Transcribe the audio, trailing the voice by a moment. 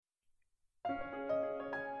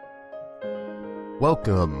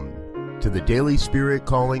Welcome to the Daily Spirit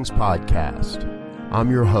Callings Podcast.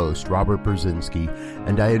 I'm your host, Robert Brzezinski,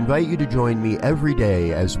 and I invite you to join me every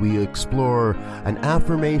day as we explore an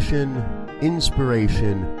affirmation,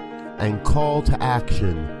 inspiration, and call to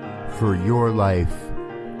action for your life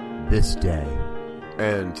this day.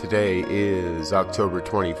 And today is October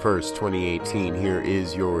 21st, 2018. Here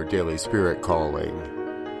is your Daily Spirit Calling.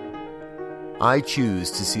 I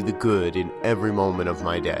choose to see the good in every moment of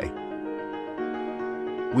my day.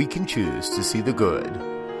 We can choose to see the good,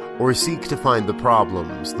 or seek to find the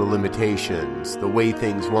problems, the limitations, the way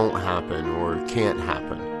things won't happen or can't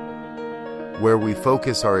happen. Where we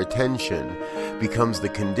focus our attention becomes the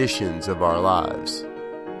conditions of our lives.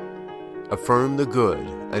 Affirm the good,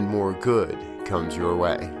 and more good comes your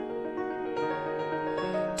way.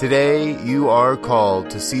 Today, you are called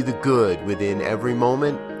to see the good within every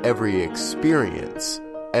moment, every experience,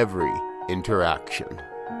 every interaction.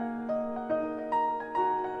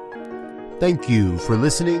 Thank you for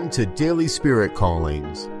listening to Daily Spirit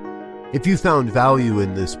Callings. If you found value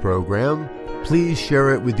in this program, please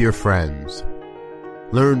share it with your friends.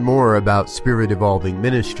 Learn more about Spirit Evolving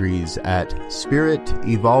Ministries at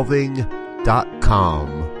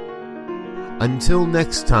spiritevolving.com. Until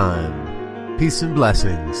next time, peace and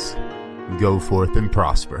blessings. Go forth and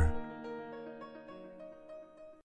prosper.